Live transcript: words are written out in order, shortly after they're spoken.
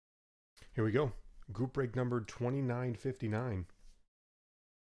Here we go. Group break number 2959.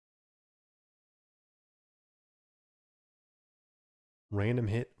 Random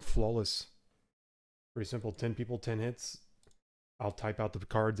hit, flawless. Pretty simple. 10 people, 10 hits. I'll type out the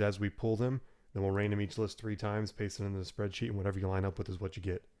cards as we pull them. Then we'll random each list 3 times, paste it into the spreadsheet, and whatever you line up with is what you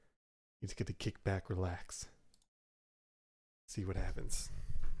get. You just get to kick back, relax. See what happens.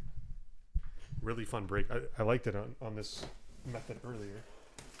 Really fun break. I liked it on this method earlier.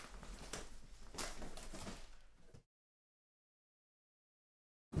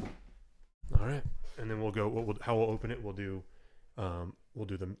 All right, and then we'll go. How we'll open it? We'll do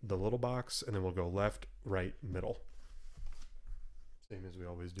the little box, and then we'll go left, right, middle. Same as we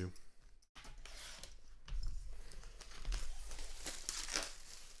always do.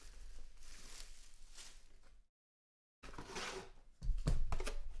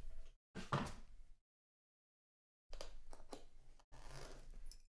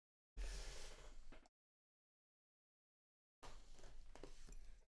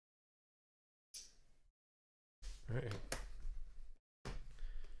 All right,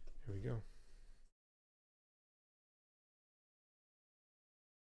 here we go.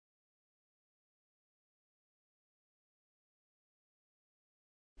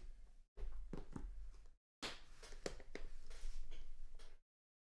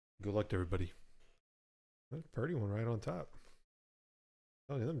 Good luck to everybody. That pretty one right on top.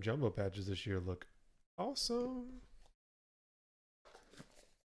 Oh, yeah, them jumbo patches this year look awesome.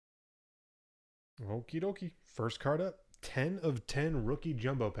 Okie dokie. First card up. 10 of 10 rookie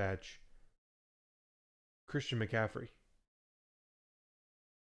jumbo patch. Christian McCaffrey.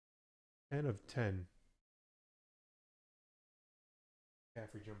 10 of 10.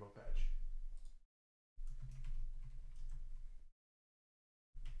 McCaffrey jumbo patch.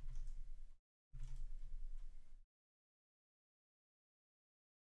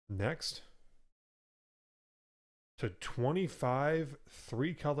 Next, to 25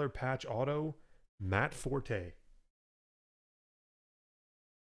 3-color patch auto, Matt Forte.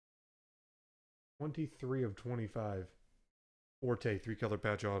 23 of 25. Forte 3-color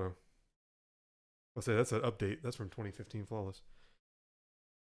patch auto. I'll say that's an update. That's from 2015 Flawless.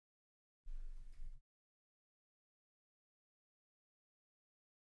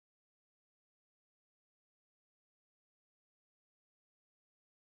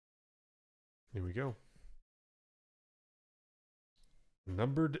 Here we go.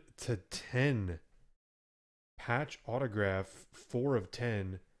 Numbered to 10. Patch autograph 4 of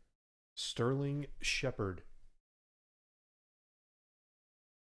 10. Sterling Shepard.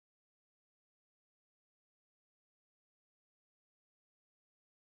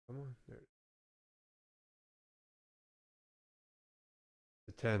 Come on. There.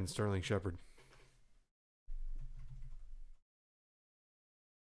 To 10, Sterling Shepard.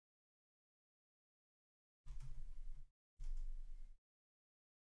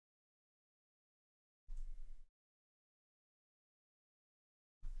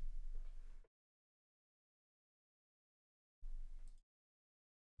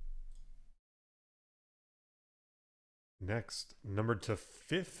 Next, numbered to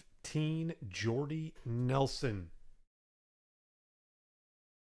 15, Jordy Nelson.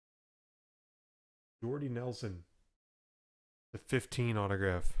 Jordy Nelson. The 15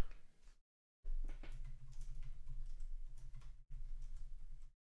 autograph.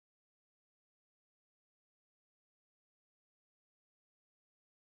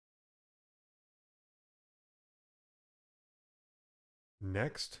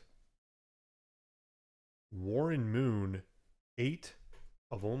 Next, Warren Moon, 8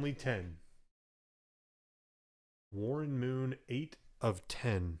 of only 10. Warren Moon, 8 of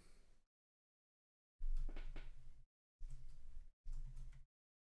 10.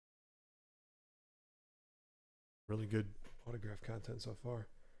 Really good autograph content so far.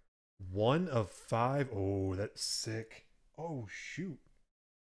 1 of 5. Oh, that's sick. Oh, shoot.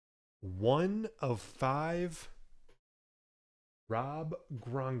 1 of 5. Rob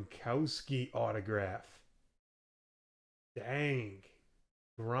Gronkowski autograph. Dang.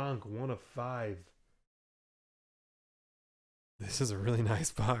 Gronk, 1 of 5. This is a really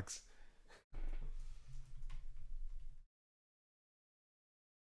nice box.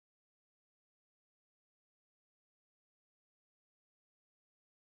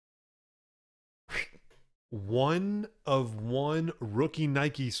 One of 1 rookie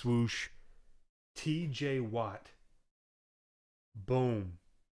Nike swoosh. TJ Watt. Boom.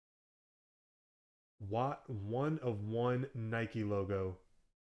 Watt, 1 of 1 Nike logo.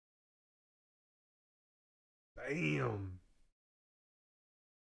 Bam.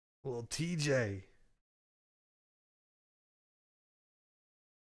 Little TJ.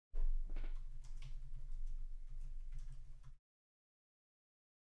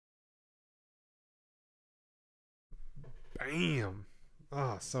 Bam.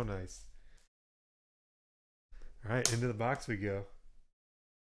 Oh, so nice. All right, into the box we go.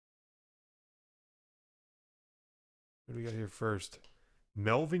 What do we got here first?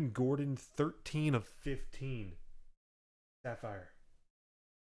 Melvin Gordon, 13 of 15. Sapphire.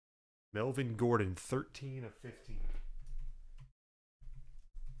 Melvin Gordon, 13 of 15.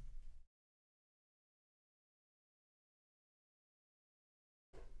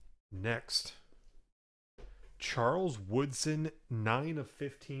 Next, Charles Woodson, 9 of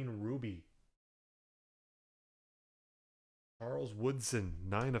 15 Ruby. Charles Woodson,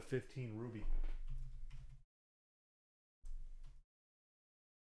 9 of 15 Ruby.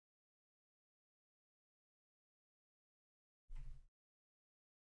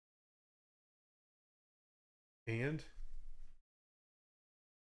 And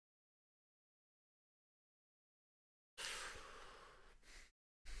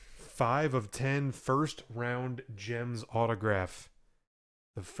 5 of 10 first round Gems autograph.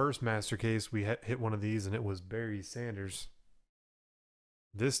 The first master case we hit one of these and it was Barry Sanders.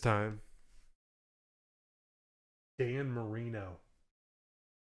 This time, Dan Marino.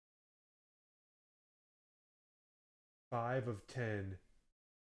 5 of 10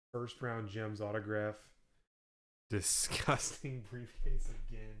 first round Gems autograph. Disgusting briefcase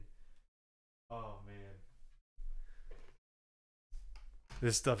again. Oh man.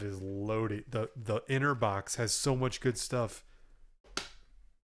 This stuff is loaded. The inner box has so much good stuff.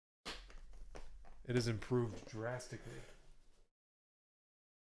 It has improved drastically.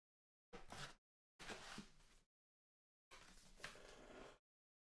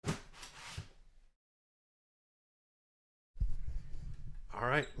 All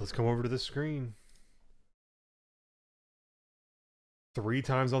right, let's come over to the screen. 3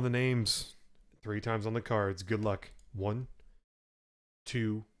 times on the names, 3 times on the cards. Good luck. 1,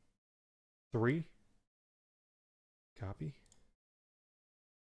 2, 3. Copy.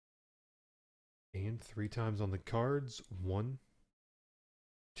 And 3 times on the cards. 1,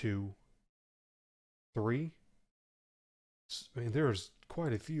 2, 3. I mean, there's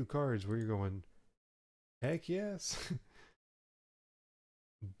quite a few cards where you're going, heck yes.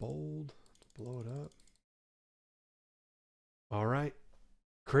 Bold. Let's blow it up. All right.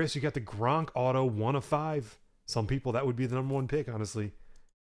 Chris, you got the Gronk auto, 1 of 5. Some people, that would be the number 1 pick, honestly.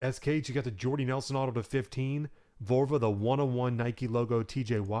 SK, you got the Jordy Nelson auto to 15. Vorva, the 101 Nike logo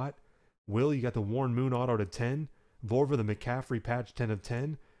TJ Watt. Will, you got the Warren Moon auto to 10. Vorva, the McCaffrey patch, 10 of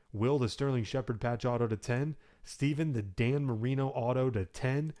 10. Will, the Sterling Shepard patch auto to 10. Steven, the Dan Marino auto to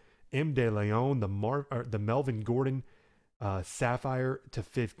 10. M. De Leon, the Melvin Gordon Sapphire to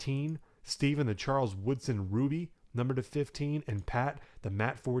 15. Steven, the Charles Woodson Ruby, number to 15. And Pat, the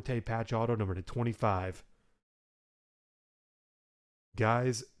Matt Forte patch auto, number to 25.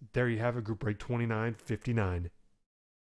 Guys, there you have it, group break 2959.